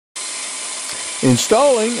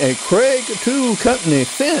installing a Kreg tool company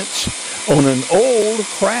fence on an old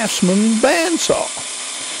Craftsman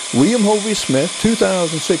Bandsaw. William Hovey Smith,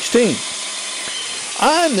 2016.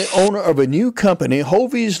 I'm the owner of a new company,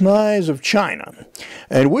 Hovey's Knives of China,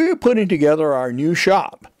 and we're putting together our new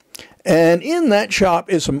shop. And in that shop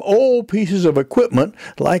is some old pieces of equipment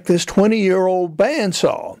like this 20-year-old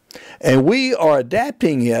bandsaw. And we are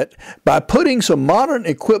adapting it by putting some modern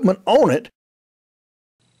equipment on it.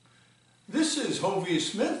 This is Hovey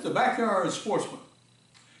Smith, the Backyard Sportsman.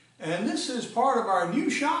 And this is part of our new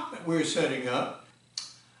shop that we're setting up.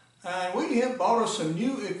 And we have bought us some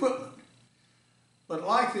new equipment. But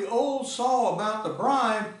like the old saw about the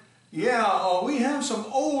bride, we have some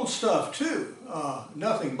old stuff too.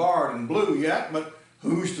 Nothing barred in blue yet, but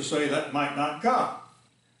who's to say that might not come?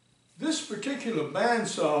 This particular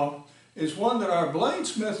bandsaw is one that our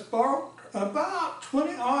bladesmith borrowed about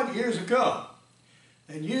 20 odd years ago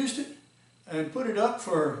and used it and put it up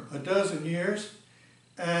for a dozen years,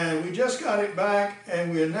 and we just got it back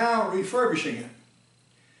and we're now refurbishing it.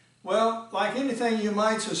 Well, like anything you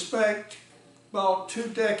might suspect, about 2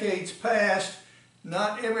 decades past,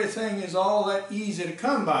 not everything is all that easy to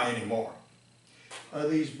come by anymore.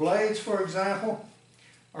 These blades, for example,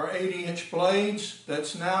 are 80-inch blades.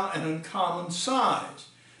 That's now an uncommon size.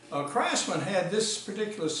 Craftsman had this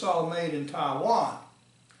particular saw made in Taiwan.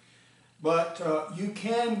 But you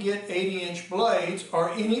can get 80-inch blades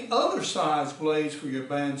or any other size blades for your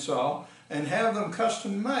bandsaw and have them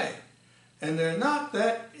custom made. And they're not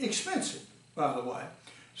that expensive, by the way.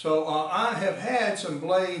 So I have had some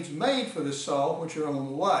blades made for this saw, which are on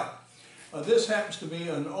the way. This happens to be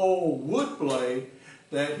an old wood blade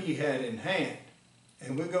that he had in hand,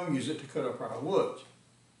 and we're going to use it to cut up our woods.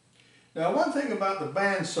 Now, one thing about the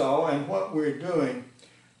bandsaw and what we're doing,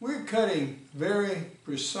 we're cutting very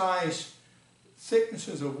precise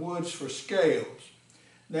thicknesses of woods for scales.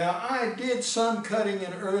 Now, I did some cutting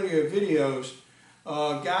in earlier videos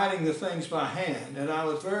guiding the things by hand, and I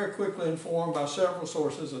was very quickly informed by several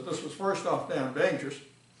sources that this was first off damn dangerous.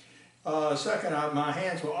 Second, my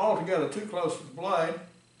hands were altogether too close to the blade.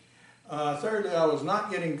 Thirdly, I was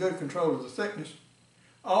not getting good control of the thickness,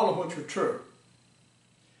 all of which were true.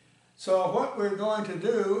 So what we're going to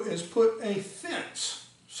do is put a fence,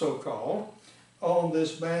 so-called, on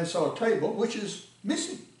this bandsaw table, which is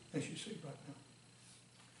missing, as you see right now.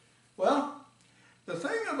 Well, the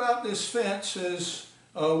thing about this fence is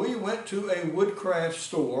we went to a woodcraft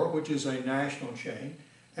store, which is a national chain,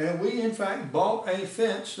 and we in fact bought a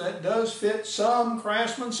fence that does fit some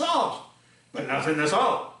Craftsman saws, but nothing that's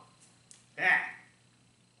all. Yeah.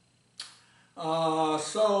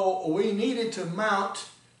 So we needed to mount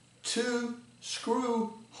 2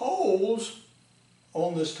 screw holes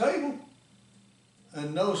on this table,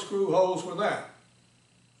 and no screw holes were there.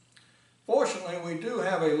 Fortunately, we do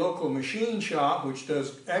have a local machine shop which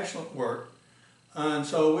does excellent work, and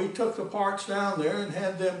so we took the parts down there and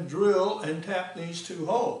had them drill and tap these 2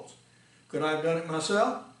 holes. Could I have done it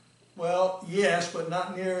myself? Well, yes, but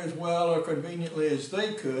not near as well or conveniently as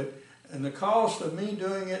they could, and the cost of me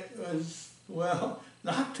doing it was, well,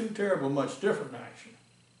 not too terrible much different actually.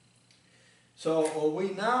 So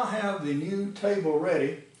we now have the new table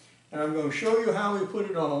ready, and I'm going to show you how we put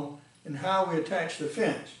it on and how we attach the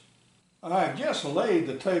fence. I just laid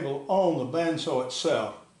the table on the bandsaw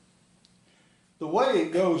itself. The way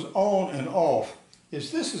it goes on and off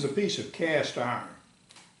is this is a piece of cast iron,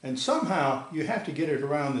 and somehow you have to get it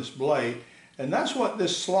around this blade, and that's what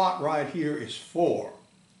this slot right here is for.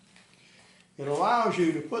 It allows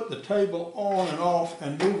you to put the table on and off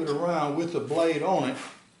and move it around with the blade on it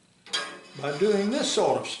by doing this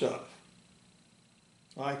sort of stuff,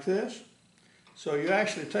 like this. So you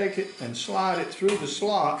actually take it and slide it through the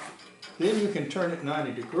slot. Then you can turn it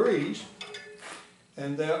 90 degrees,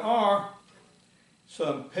 and there are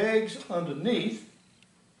some pegs underneath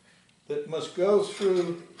that must go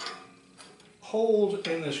through holes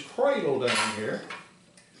in this cradle down here.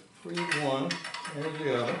 Free one, there's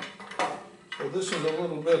the other. So this is a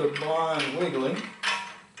little bit of blind wiggling.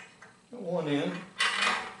 1 in,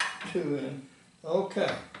 2 in.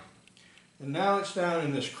 Okay. And now it's down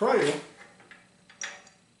in this cradle,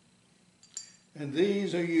 and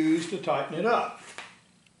these are used to tighten it up.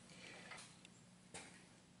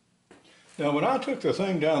 Now, when I took the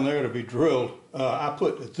thing down there to be drilled, I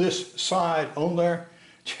put this side on there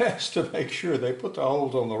just to make sure they put the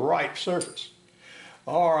holes on the right surface.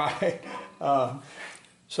 All right.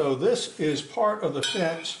 So this is part of the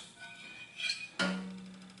fence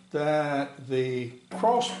that the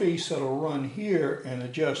cross piece that will run here and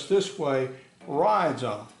adjust this way rides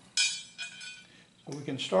on. So we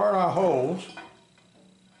can start our holes.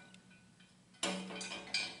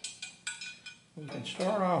 We can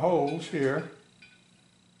start our holes here.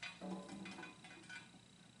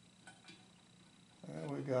 There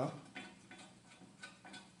we go.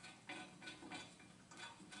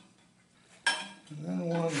 And then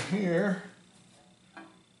one here.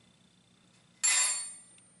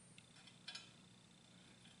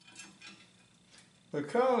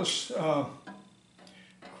 Because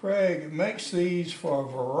Kreg makes these for a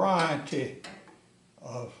variety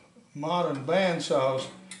of modern bandsaws,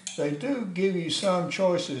 they do give you some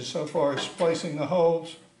choices so far as placing the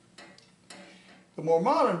holes. The more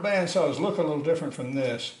modern bandsaws look a little different from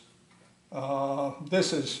this.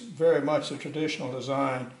 This is very much the traditional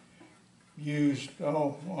design used,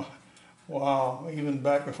 oh wow, even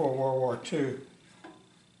back before World War II.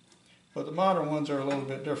 But the modern ones are a little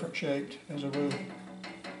bit different shaped as a rule.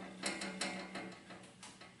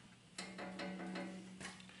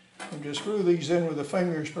 And just screw these in with the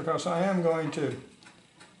fingers because I am going to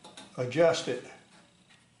adjust it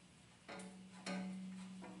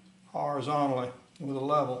horizontally with a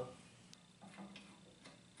level.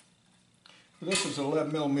 This is an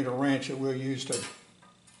 11mm wrench that we'll use to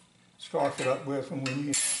scarf it up with when we need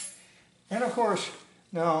it. And of course,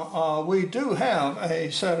 now we do have a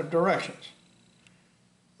set of directions,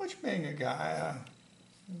 which being a guy,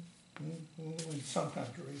 sometimes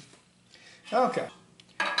read. Okay.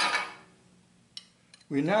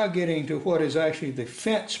 We're now getting to what is actually the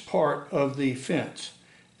fence part of the fence,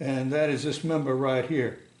 and that is this member right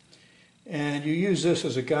here. And you use this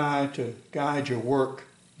as a guide to guide your work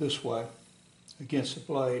this way against the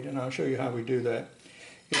blade, and I'll show you how we do that.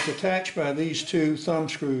 It's attached by these two thumb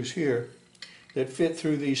screws here that fit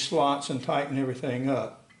through these slots and tighten everything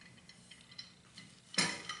up.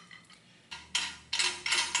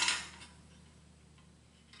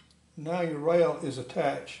 Now your rail is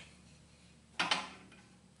attached.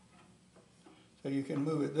 So you can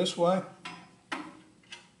move it this way.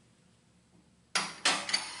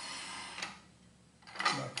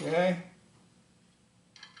 Okay.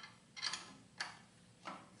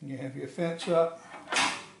 And you have your fence up,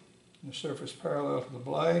 and the surface parallel to the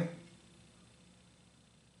blade.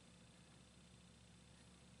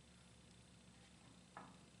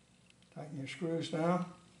 Tighten your screws down.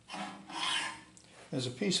 There's a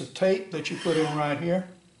piece of tape that you put in right here,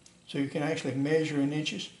 so you can actually measure in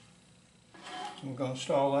inches. So we're going to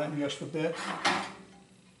install that in just a bit.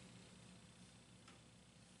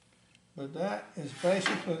 But that is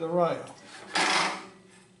basically the rail.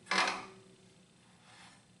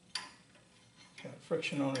 Got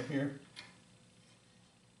friction on it here.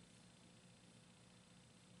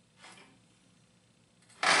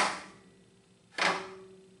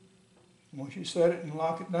 Once you set it and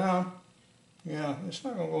lock it down, yeah, it's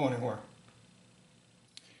not going to go anywhere.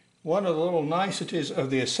 One of the little niceties of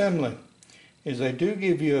the assembly is they do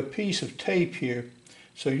give you a piece of tape here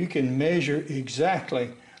so you can measure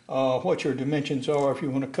exactly what your dimensions are. If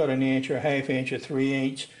you want to cut an inch or a half inch or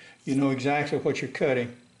 3/8, you know exactly what you're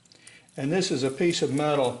cutting. And this is a piece of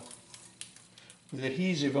metal with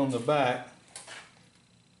adhesive on the back.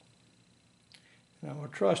 And I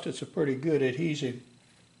would trust it's a pretty good adhesive.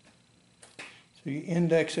 So you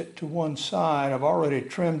index it to one side. I've already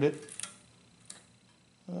trimmed it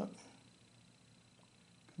up.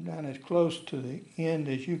 Down as close to the end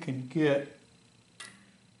as you can get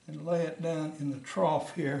and lay it down in the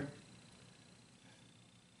trough here.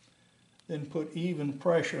 Then put even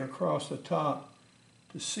pressure across the top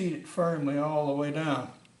to seat it firmly all the way down.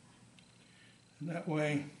 And that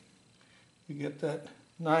way you get that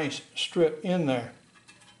nice strip in there.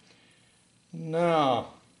 Now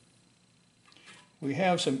we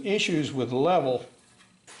have some issues with level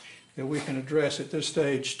that we can address at this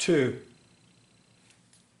stage too.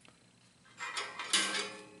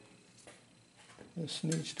 This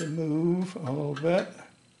needs to move a little bit.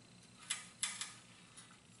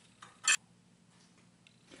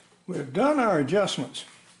 We've done our adjustments.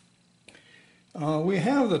 We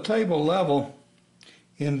have the table level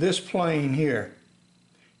in this plane here.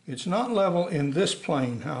 It's not level in this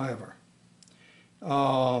plane, however.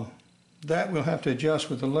 That we'll have to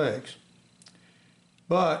adjust with the legs.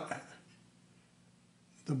 But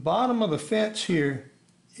the bottom of the fence here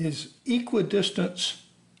is equidistant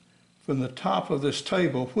from the top of this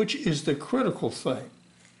table, which is the critical thing.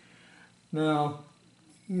 Now,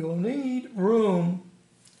 you'll need room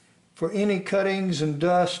for any cuttings and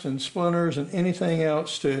dust and splinters and anything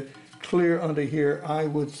else to clear under here, I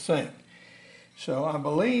would think. So I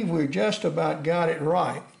believe we've just about got it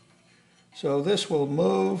right. So this will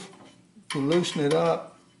move, to loosen it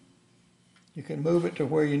up. You can move it to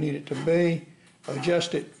where you need it to be,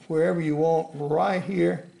 adjust it wherever you want right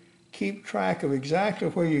here. Keep track of exactly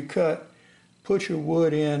where you cut put your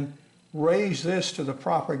wood in, raise this to the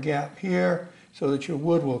proper gap here so that your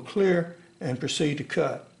wood will clear, and proceed to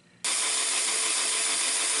cut.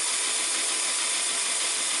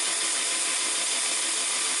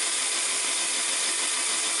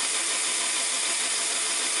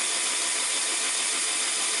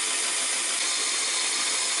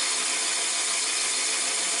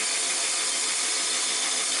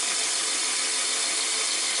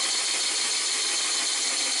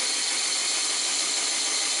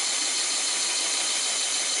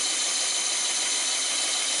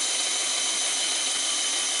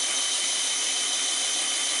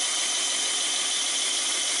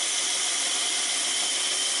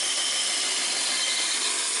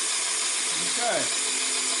 Okay.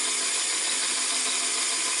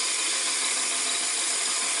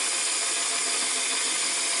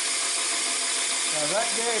 Now that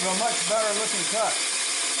gave a much better looking cut.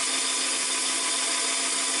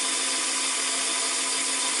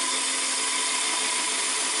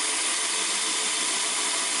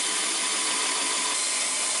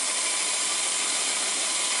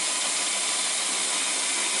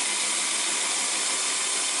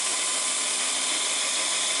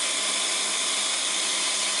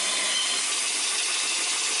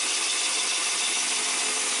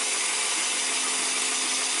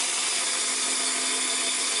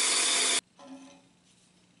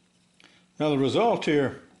 Now the result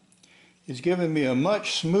here is giving me a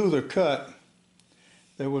much smoother cut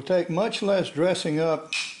that will take much less dressing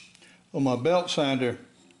up on my belt sander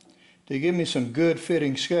to give me some good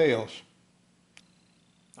fitting scales.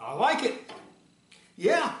 I like it.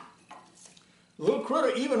 Yeah, the little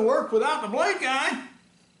critter even worked without the blade guy,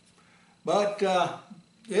 but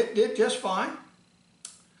it did just fine.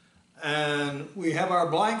 And we have our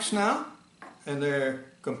blanks now, and they're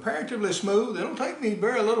comparatively smooth. It'll take me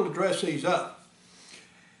very little to dress these up.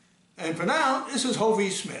 And for now, this is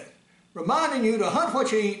Hovey Smith, reminding you to hunt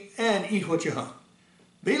what you eat and eat what you hunt.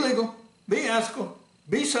 Be legal, be ethical,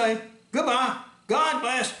 be safe. Goodbye, God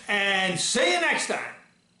bless, and see you next time.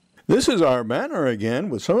 This is our banner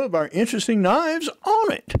again with some of our interesting knives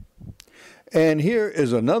on it. And here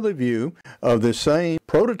is another view of the same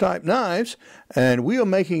prototype knives, and we are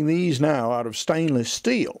making these now out of stainless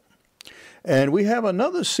steel. And we have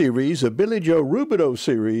another series, a Billy Joe Rubidoux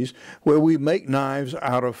series, where we make knives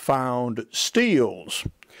out of found steels.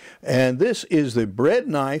 And this is the bread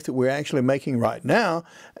knife that we're actually making right now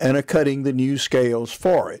and are cutting the new scales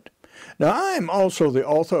for it. Now, I am also the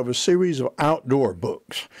author of a series of outdoor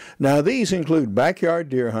books. Now, these include backyard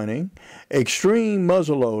deer hunting, extreme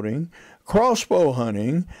muzzleloading, crossbow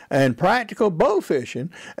hunting, and practical bow fishing,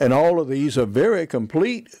 and all of these are very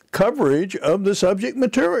complete coverage of the subject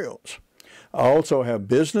materials. I also have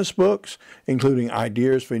business books, including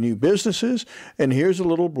ideas for new businesses, and here's a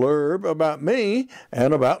little blurb about me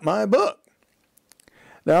and about my book.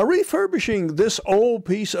 Now, refurbishing this old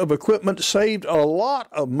piece of equipment saved a lot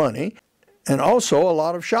of money and also a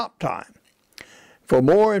lot of shop time. For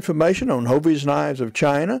more information on Hovey's Knives of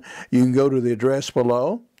China, you can go to the address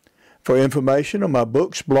below. For information on my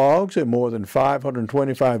books, blogs, and more than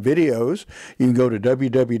 525 videos, you can go to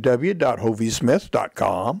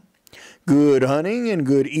www.hoveysmith.com. Good hunting and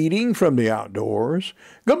good eating from the outdoors.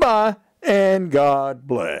 Goodbye, and God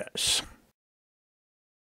bless.